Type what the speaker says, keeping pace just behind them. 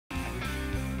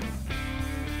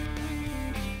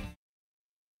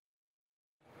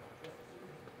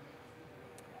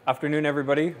Afternoon,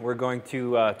 everybody. We're going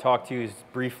to talk to you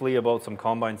briefly about some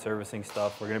combine servicing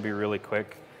stuff. We're going to be really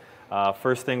quick.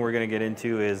 First thing we're going to get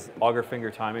into is auger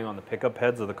finger timing on the pickup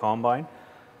heads of the combine.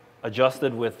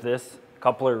 Adjusted with this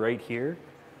coupler right here.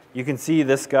 You can see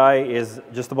this guy is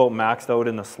just about maxed out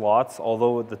in the slots,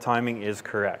 although the timing is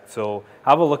correct. So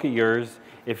have a look at yours.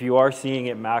 If you are seeing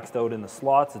it maxed out in the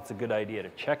slots, it's a good idea to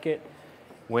check it.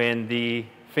 When the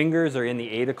fingers are in the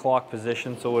 8 o'clock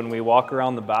position, so when we walk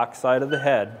around the back side of the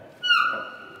head,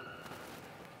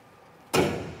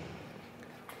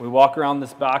 we walk around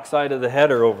this back side of the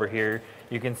header over here,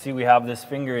 you can see we have this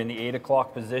finger in the 8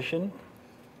 o'clock position.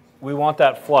 We want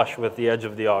that flush with the edge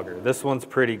of the auger. This one's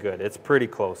pretty good. It's pretty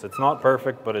close. It's not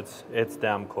perfect, but it's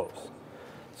damn close.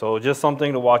 So just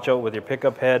something to watch out with your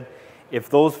pickup head. If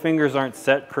those fingers aren't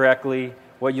set correctly,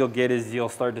 what you'll get is you'll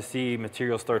start to see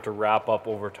material start to wrap up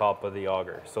over top of the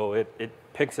auger. So it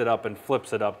picks it up and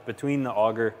flips it up between the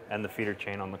auger and the feeder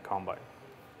chain on the combine.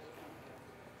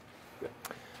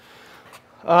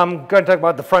 I'm going to talk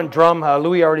about the front drum.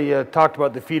 Louis already talked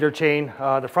about the feeder chain.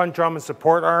 The front drum and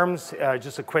support arms,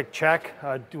 just a quick check.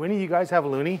 Do any of you guys have a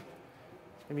Loonie? Any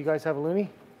of you guys have a Loonie?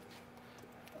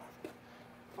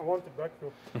 I want the back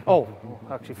though. Oh,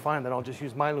 actually fine, then I'll just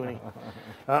use my Loonie.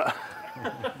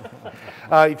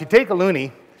 If you take a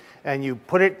Loonie and you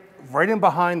put it right in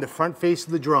behind the front face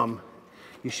of the drum,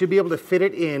 you should be able to fit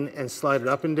it in and slide it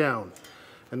up and down.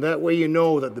 And that way you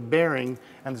know that the bearing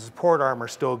and the support arm are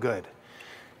still good.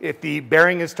 If the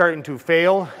bearing is starting to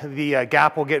fail, the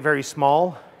gap will get very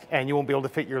small and you won't be able to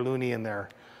fit your Loonie in there.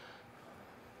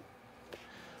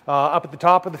 Up at the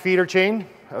top of the feeder chain,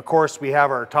 of course, we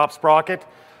have our top sprocket.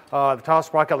 The top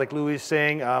sprocket, like Louis is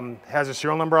saying, has a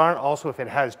serial number on it. Also, if it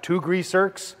has 2 grease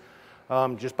zerks,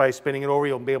 just by spinning it over,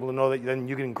 you'll be able to know that then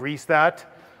you can grease that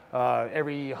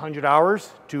every 100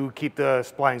 hours to keep the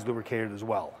splines lubricated as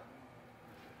well.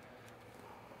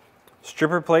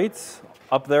 Stripper plates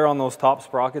up there on those top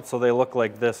sprockets, so they look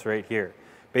like this right here.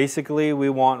 Basically, we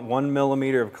want 1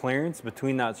 millimeter of clearance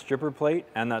between that stripper plate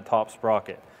and that top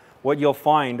sprocket. What you'll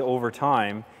find over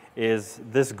time is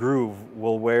this groove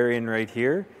will wear in right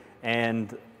here,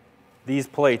 and these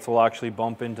plates will actually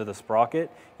bump into the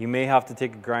sprocket. You may have to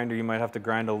take a grinder, you might have to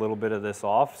grind a little bit of this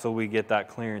off so we get that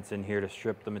clearance in here to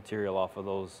strip the material off of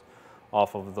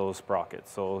those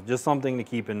sprockets. So just something to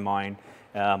keep in mind.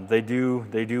 They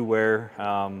do wear.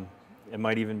 It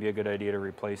might even be a good idea to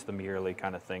replace them yearly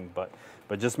kind of thing, but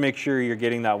just make sure you're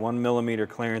getting that 1 millimeter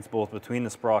clearance both between the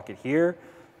sprocket here,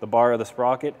 the bar of the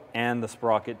sprocket, and the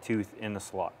sprocket tooth in the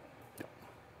slot. Is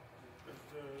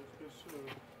this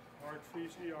hard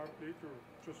VCR plate or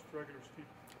just regular steel?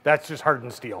 That's just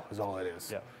hardened steel is all it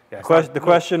is. Yeah. Yeah, The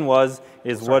question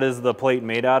is what is the plate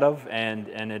made out of, and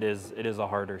it is a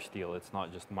harder steel. It's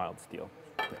not just mild steel.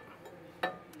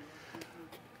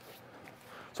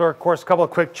 So of course, a couple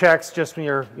of quick checks just when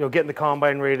you're getting the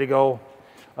combine ready to go.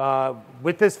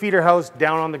 With this feeder house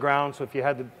down on the ground, so if you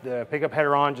had the pickup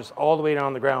header on just all the way down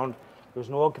on the ground, there's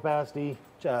no oil capacity,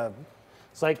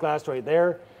 sight glass right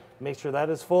there. Make sure that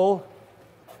is full.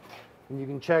 And you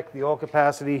can check the oil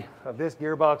capacity of this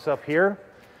gearbox up here.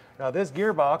 Now this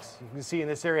gearbox, you can see in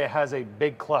this area, has a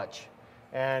big clutch.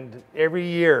 And every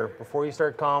year before you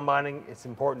start combining, it's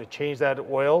important to change that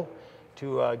oil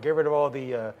to get rid of all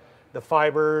the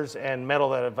fibers and metal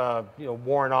that have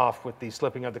worn off with the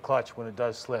slipping of the clutch when it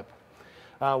does slip.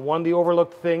 One of the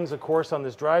overlooked things, of course, on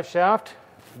this drive shaft,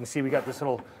 you can see we got this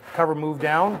little cover moved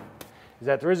down, is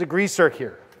that there is a grease zerk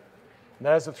here. And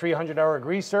that is a 300-hour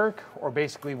grease zerk, or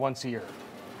basically once a year.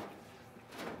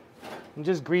 And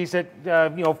just grease it,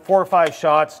 4 or 5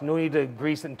 shots. No need to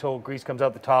grease it until grease comes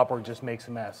out the top or it just makes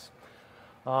a mess.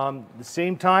 At the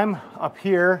same time, up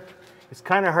here, it's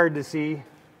kind of hard to see.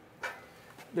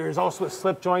 There's also a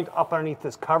slip joint up underneath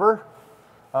this cover.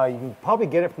 You can probably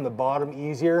get it from the bottom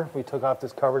easier. We took off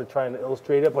this cover to try and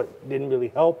illustrate it, but it didn't really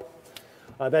help.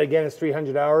 That again is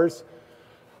 300 hours,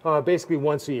 basically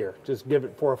once a year. Just give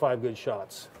it 4 or 5 good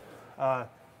shots.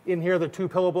 In here, the 2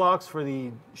 pillow blocks for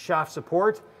the shaft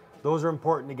support. Those are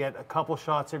important to get a couple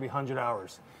shots every 100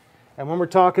 hours. And when we're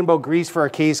talking about grease for our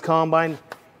case combine,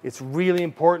 it's really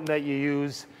important that you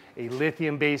use a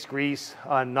lithium-based grease,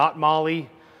 not moly.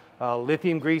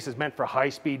 Lithium grease is meant for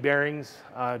high-speed bearings.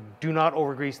 Do not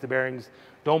overgrease the bearings.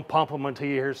 Don't pump them until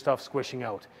you hear stuff squishing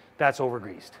out. That's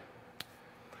overgreased.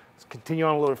 Let's continue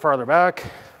on a little farther back.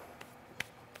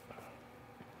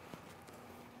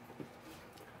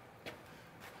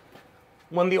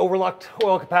 One of the overlooked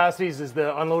oil capacities is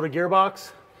the unloaded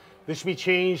gearbox. This should be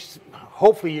changed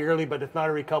hopefully yearly, but if not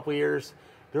every couple of years.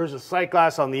 There's a sight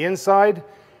glass on the inside.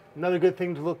 Another good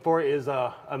thing to look for is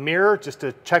a mirror, just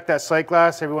to check that sight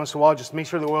glass every once in a while. Just make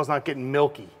sure the oil's not getting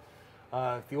milky.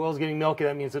 If the oil's getting milky,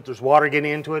 that means that there's water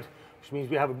getting into it, which means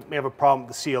we may have a problem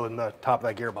with the seal in the top of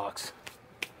that gearbox.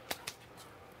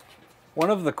 One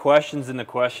of the questions in the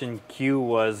question queue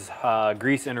was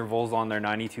grease intervals on their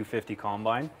 9250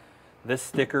 combine. This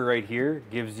sticker right here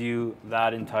gives you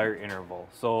that entire interval.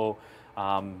 So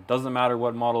doesn't matter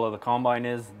what model of the combine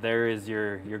is, there is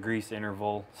your grease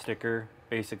interval sticker,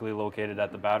 basically located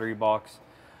at the battery box.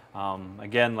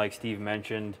 Again, like Steve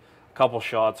mentioned, a couple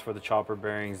shots for the chopper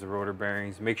bearings, the rotor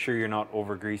bearings. Make sure you're not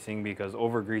over greasing, because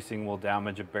over greasing will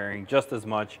damage a bearing just as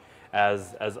much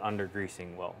as under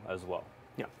greasing will as well.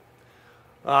 Yeah.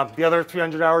 The other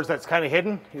 300 hours that's kind of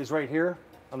hidden is right here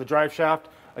on the drive shaft.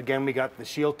 Again, we got the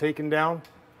shield taken down,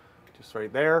 just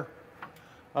right there.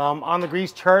 On the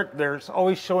grease chart, there's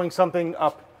always showing something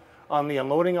up on the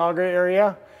unloading auger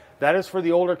area. That is for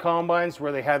the older combines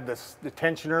where they had the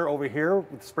tensioner over here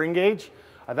with the spring gauge.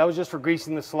 That was just for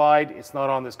greasing the slide. It's not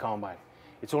on this combine.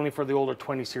 It's only for the older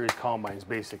 20 series combines,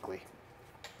 basically.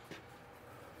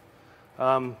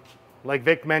 Like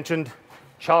Vic mentioned,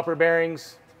 chopper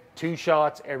bearings, 2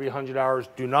 shots every 100 hours.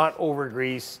 Do not over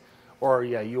grease, or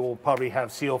yeah, you will probably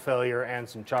have seal failure and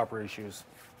some chopper issues.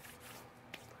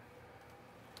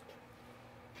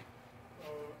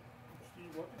 Steve,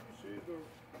 what did you say,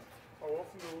 how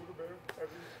often the rotor bearing?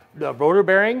 The rotor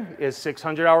bearing is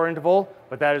 600-hour interval,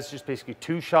 but that is just basically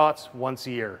 2 shots once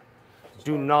a year.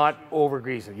 Do not over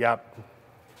grease it. Yep.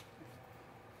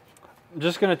 I'm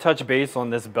just going to touch base on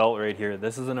this belt right here.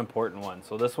 This is an important one.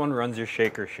 So this one runs your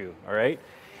shaker shoe, all right?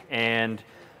 And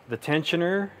the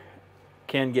tensioner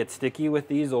can get sticky with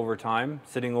these over time.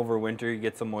 Sitting over winter, you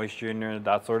get some moisture in there,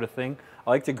 that sort of thing. I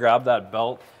like to grab that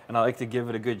belt and I like to give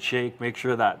it a good shake, make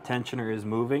sure that tensioner is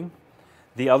moving.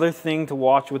 The other thing to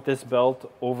watch with this belt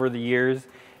over the years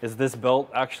is this belt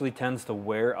actually tends to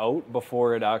wear out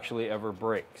before it actually ever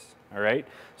breaks, all right?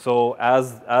 So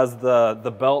as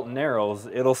the belt narrows,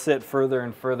 it'll sit further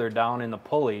and further down in the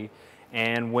pulley,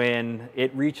 and when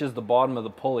it reaches the bottom of the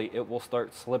pulley, it will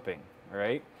start slipping, all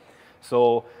right?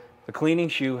 So the cleaning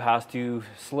shoe has to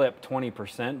slip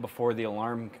 20% before the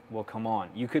alarm will come on.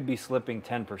 You could be slipping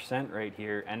 10% right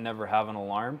here and never have an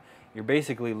alarm. You're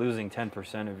basically losing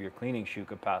 10% of your cleaning shoe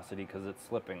capacity because it's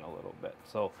slipping a little bit.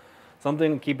 So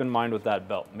something to keep in mind with that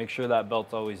belt. Make sure that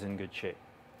belt's always in good shape.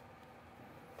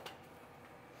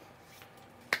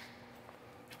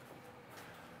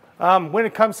 When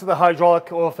it comes to the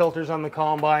hydraulic oil filters on the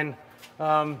combine,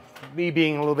 me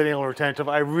being a little bit anal retentive,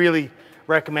 I really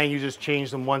recommend you just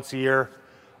change them once a year.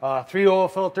 3 oil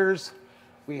filters.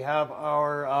 We have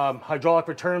our hydraulic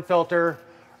return filter,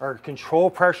 our control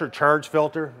pressure charge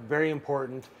filter, very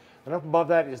important. And up above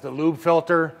that is the lube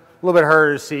filter, a little bit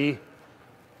harder to see.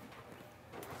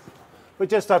 But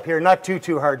just up here, not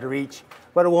too hard to reach,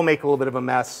 but it will make a little bit of a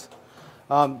mess.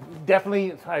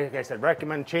 Definitely, like I said,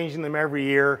 recommend changing them every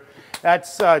year.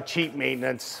 That's cheap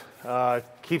maintenance.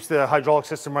 Keeps the hydraulic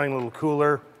system running a little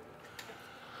cooler.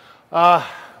 Of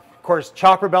course,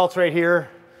 chopper belts right here.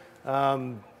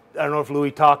 I don't know if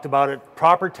Louis talked about it.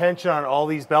 Proper tension on all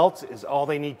these belts is all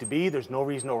they need to be. There's no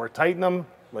reason to over tighten them,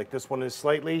 like this one is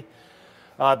slightly.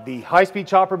 The high-speed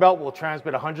chopper belt will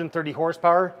transmit 130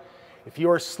 horsepower. If you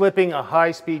are slipping a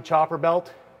high-speed chopper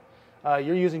belt,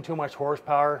 you're using too much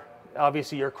horsepower.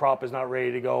 Obviously, your crop is not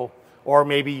ready to go, or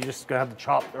maybe you're just gonna have to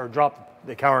chop or drop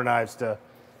the counter knives to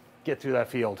get through that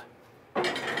field.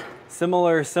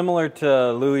 Similar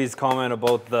to Louis' comment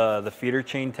about the feeder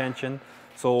chain tension.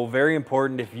 So very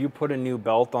important, if you put a new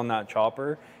belt on that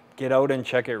chopper, get out and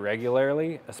check it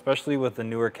regularly, especially with the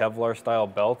newer Kevlar style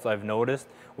belts. I've noticed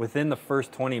within the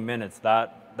first 20 minutes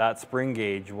that spring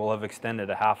gauge will have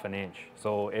extended a ½ an inch.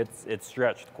 So it's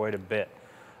stretched quite a bit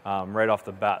right off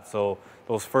the bat. So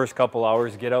those first couple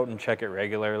hours, get out and check it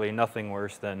regularly. Nothing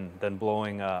worse than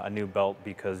blowing a new belt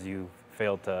because you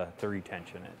failed to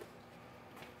retension it.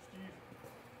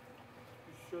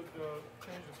 Steve, you should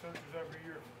change the filters every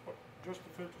year. Just the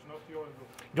filters, not the oil.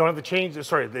 You don't have to change,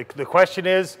 sorry, the question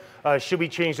is, should we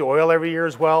change the oil every year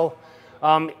as well?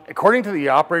 According to the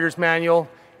operator's manual,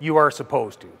 you are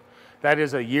supposed to. That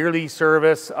is a yearly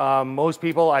service. Most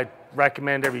people, I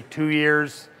recommend every 2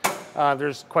 years.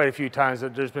 There's quite a few times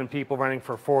that there's been people running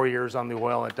for 4 years on the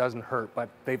oil. It doesn't hurt, but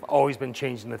they've always been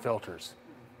changing the filters.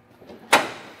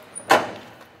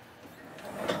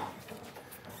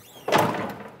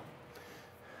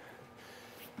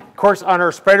 Of course, on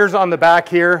our spreaders on the back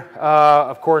here,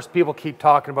 of course, people keep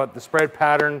talking about the spread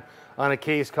pattern on a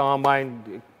case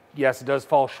combine. Yes, it does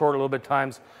fall short a little bit at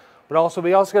times, but also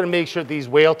we also got to make sure that these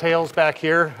whale tails back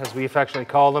here, as we affectionately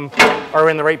call them, are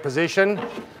in the right position.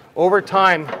 Over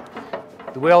time,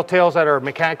 the whale tails that are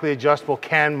mechanically adjustable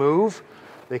can move.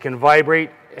 They can vibrate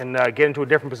and get into a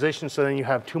different position, so then you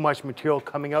have too much material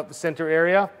coming out the center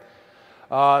area.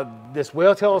 This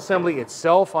whale tail assembly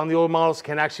itself on the old models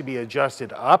can actually be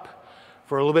adjusted up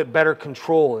for a little bit better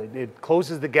control. It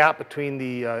closes the gap between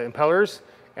the impellers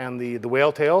and the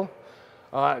whale tail.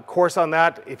 Of course, on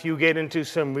that, if you get into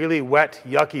some really wet,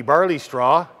 yucky barley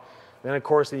straw, then of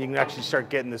course, then you can actually start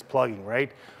getting this plugging,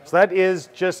 right? So that is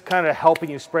just kind of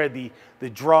helping you spread the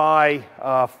dry,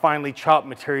 finely chopped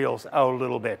materials out a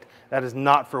little bit. That is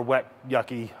not for wet,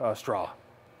 yucky straw.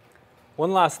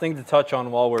 One last thing to touch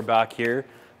on while we're back here.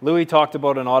 Louis talked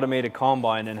about an automated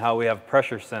combine and how we have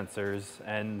pressure sensors,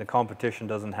 and the competition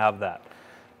doesn't have that.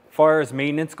 As far as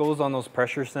maintenance goes on those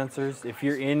pressure sensors, if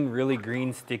you're in really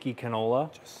green, sticky canola,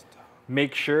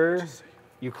 make sure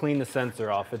you clean the sensor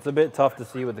off. It's a bit tough to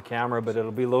see with the camera, but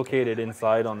it'll be located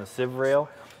inside on the sieve rail,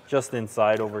 just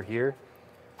inside over here.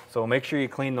 So make sure you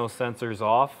clean those sensors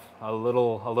off. A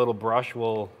little brush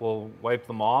will wipe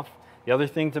them off. The other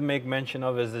thing to make mention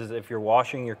of is if you're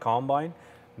washing your combine,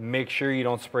 make sure you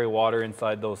don't spray water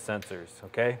inside those sensors,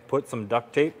 okay? Put some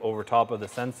duct tape over top of the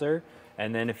sensor,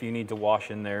 and then if you need to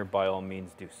wash in there, by all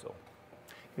means do so.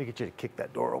 Let me get you to kick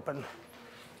that door open.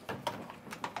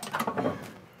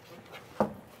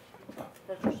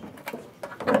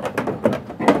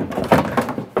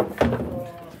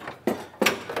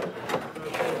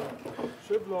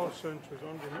 Sieve loss sensors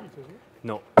underneath, isn't it?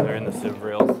 No, they're in the sieve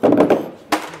rails.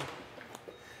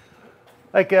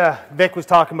 Like Vic was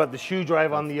talking about the shoe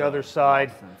drive on the other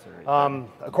side.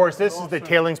 Of course, this is the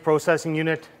tailings processing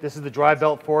unit. This is the dry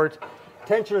belt for it.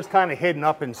 Tensioner is kind of hidden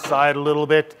up inside a little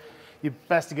bit. You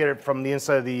best to get it from the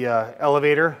inside of the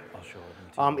elevator.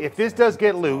 If this does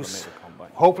get loose,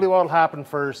 hopefully what will happen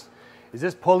first is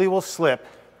this pulley will slip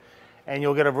and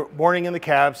you'll get a warning in the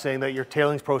cab saying that your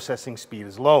tailings processing speed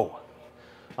is low.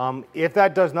 If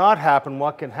that does not happen,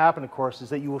 what can happen, of course, is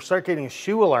that you will start getting a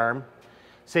shoe alarm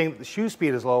saying that the shoe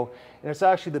speed is low, and it's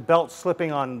actually the belt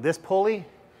slipping on this pulley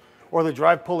or the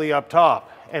drive pulley up top,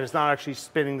 and it's not actually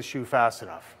spinning the shoe fast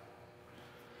enough.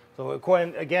 So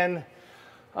again,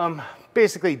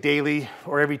 basically daily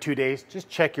or every 2 days, just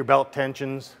check your belt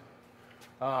tensions.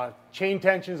 Chain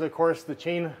tensions, of course, the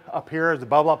chain up here is the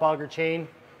bubble up auger chain.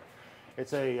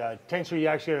 It's a tensioner you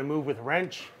actually have to move with a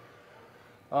wrench.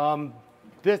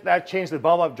 That chain's the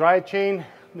bubble up drive chain.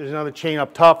 There's another chain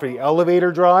up top for the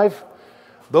elevator drive.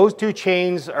 Those two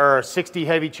chains are a 60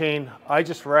 heavy chain. I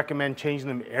just recommend changing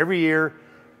them every year.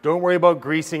 Don't worry about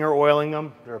greasing or oiling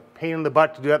them. They're a pain in the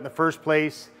butt to do that in the first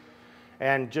place.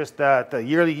 And just the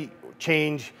yearly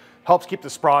change helps keep the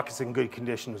sprockets in good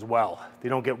condition as well. They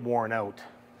don't get worn out.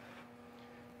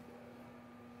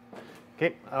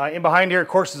 Okay, in behind here, of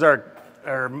course, is our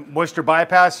moisture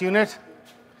bypass unit.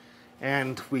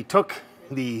 And we took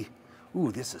the,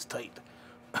 ooh, this is tight.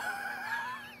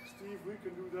 Steve, we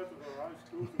can do that with our eyes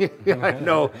closed. Yeah, I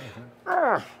know.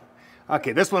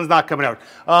 Okay, this one's not coming out.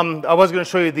 I was going to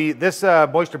show you this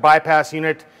moisture bypass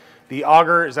unit. The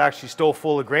auger is actually still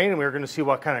full of grain, and we were going to see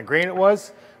what kind of grain it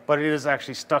was, but it is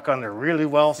actually stuck on there really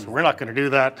well, so we're not going to do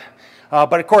that.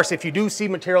 But of course, if you do see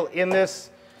material in this,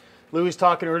 Louis was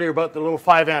talking earlier about the little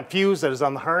 5-amp fuse that is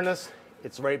on the harness.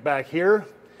 It's right back here.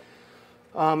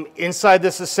 Inside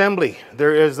this assembly,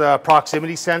 there is a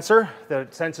proximity sensor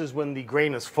that senses when the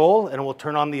grain is full, and it will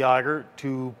turn on the auger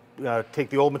to take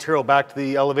the old material back to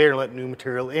the elevator and let new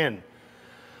material in.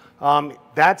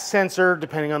 That sensor,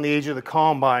 depending on the age of the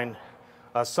combine,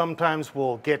 sometimes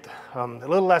will get a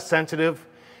little less sensitive,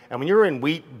 and when you're in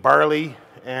wheat, barley,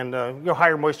 and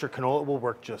higher moisture canola, it will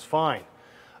work just fine.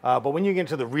 But when you get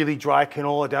into the really dry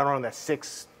canola down around that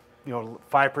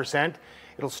 5%,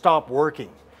 it'll stop working.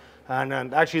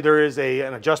 And actually there is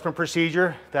an adjustment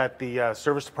procedure that the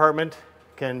service department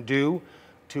can do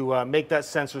to make that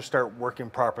sensor start working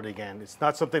properly again. It's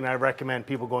not something I recommend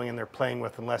people going in there playing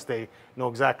with unless they know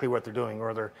exactly what they're doing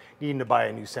or they're needing to buy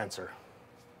a new sensor.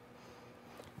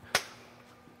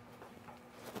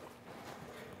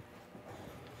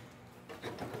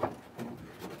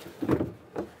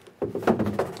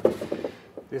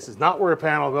 This is not where a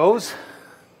panel goes.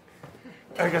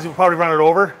 I guess we'll probably run it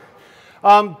over.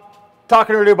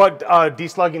 Talking earlier about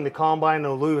deslugging the combine,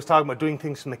 Louis was talking about doing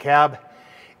things from the cab.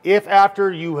 If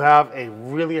after you have a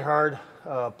really hard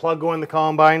plug going in the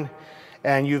combine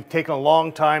and you've taken a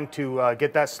long time to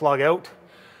get that slug out,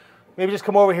 maybe just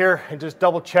come over here and just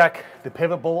double check the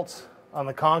pivot bolts on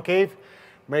the concave.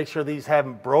 Make sure these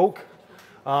haven't broke.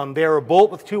 They're a bolt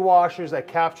with 2 washers that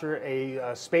capture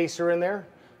a spacer in there,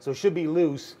 so it should be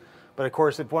loose. But of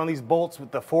course, if one of these bolts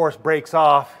with the force breaks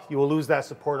off, you will lose that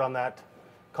support on that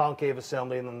concave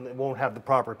assembly, and then it won't have the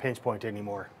proper pinch point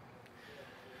anymore.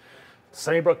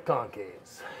 Sunnybrook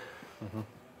concaves.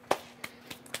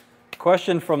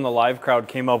 Question from the live crowd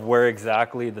came up where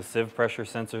exactly the sieve pressure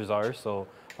sensors are. So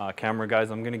camera guys,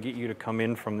 I'm gonna get you to come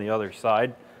in from the other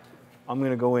side. I'm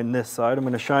gonna go in this side. I'm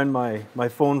gonna shine my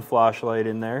phone flashlight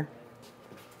in there.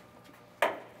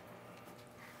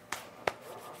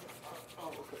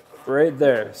 Right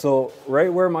there. So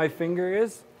right where my finger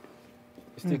is,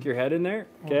 you stick your head in there,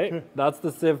 okay? That's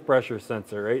the sieve pressure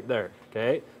sensor right there,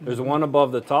 okay? There's one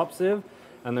above the top sieve,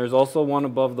 and there's also one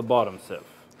above the bottom sieve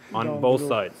on Down both below.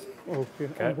 sides.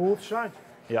 Okay. On both sides?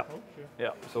 Yeah, Okay. yeah.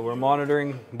 So we're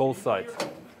monitoring both sides.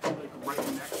 Like right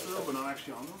next to them, but not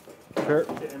actually on them. Sure.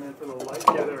 Okay, and then for the light,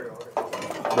 yeah, there we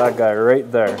go. That guy right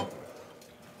there.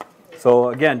 So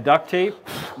again, duct tape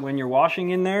when you're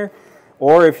washing in there,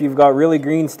 or if you've got really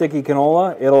green sticky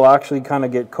canola, it'll actually kind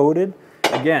of get coated.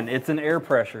 Again, it's an air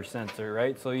pressure sensor,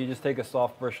 right? So you just take a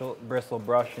soft bristle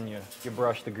brush and you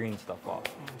brush the green stuff off.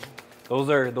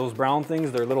 Those brown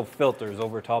things, they're little filters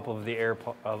over top of the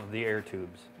air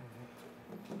tubes.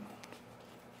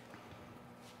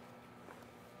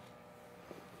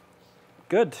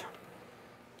 Good.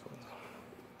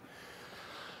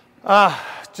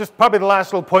 Just probably the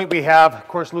last little point we have. Of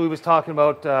course, Louis was talking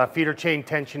about feeder chain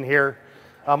tension here.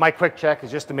 My quick check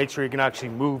is just to make sure you can actually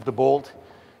move the bolt.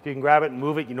 If you can grab it and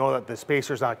move it, you know that the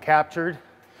spacer's not captured.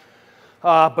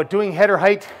 But doing header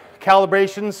height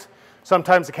calibrations,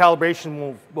 sometimes the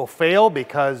calibration will fail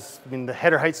because the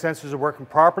header height sensors are working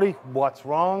properly. What's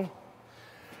wrong?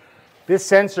 This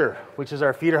sensor, which is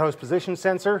our feeder house position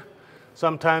sensor,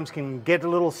 sometimes can get a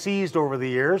little seized over the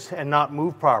years and not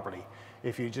move properly.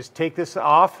 If you just take this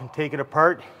off and take it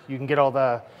apart, you can get all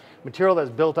the material that's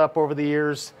built up over the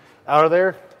years out of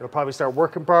there. It'll probably start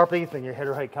working properly, then your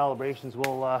header height calibrations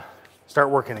will start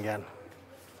working again.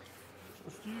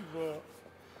 So Steve,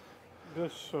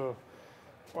 this,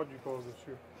 what do you call this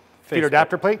here? Feeder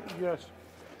adapter plate? Yes.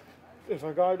 If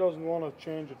a guy doesn't want to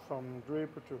change it from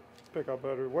draper to pickup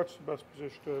header, what's the best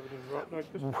position to have it in? Right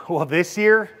like this? Well, this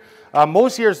year,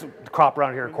 most years, the crop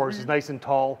around here, of course, is nice and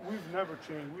tall. We've never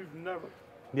changed. We've never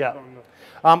Yeah. done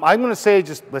that. I'm going to say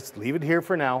just let's leave it here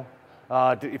for now.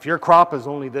 If your crop is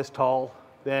only this tall,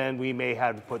 then we may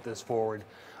have to put this forward.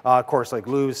 Of course, like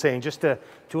Lou was saying, just to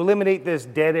eliminate this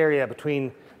dead area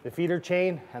between the feeder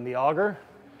chain and the auger,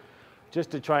 just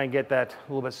to try and get that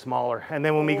a little bit smaller. And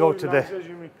then when we go to Nice, the, as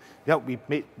you mean. yeah, we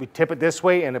tip it this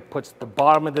way and it puts the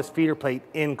bottom of this feeder plate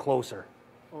in closer.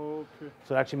 Okay.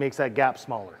 So it actually makes that gap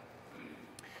smaller.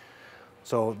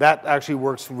 So that actually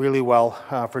works really well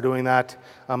for doing that.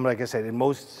 Like I said, in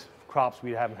most crops,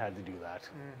 we haven't had to do that.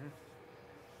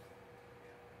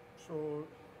 So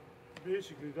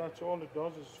basically, that's all it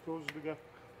does is closes the gap.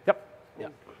 Yep. Yeah.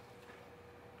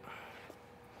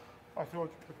 I thought you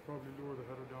could probably lower the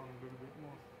header down a little bit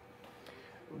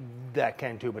more. That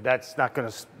can too, but that's not going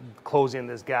to close in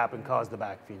this gap and cause the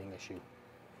backfeeding issue.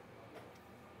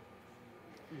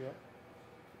 Yeah.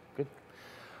 Good.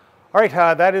 All right,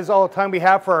 that is all the time we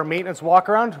have for our maintenance walk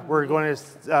around. We're going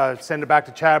to send it back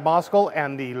to Chad Moskal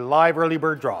and the live early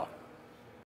bird draw.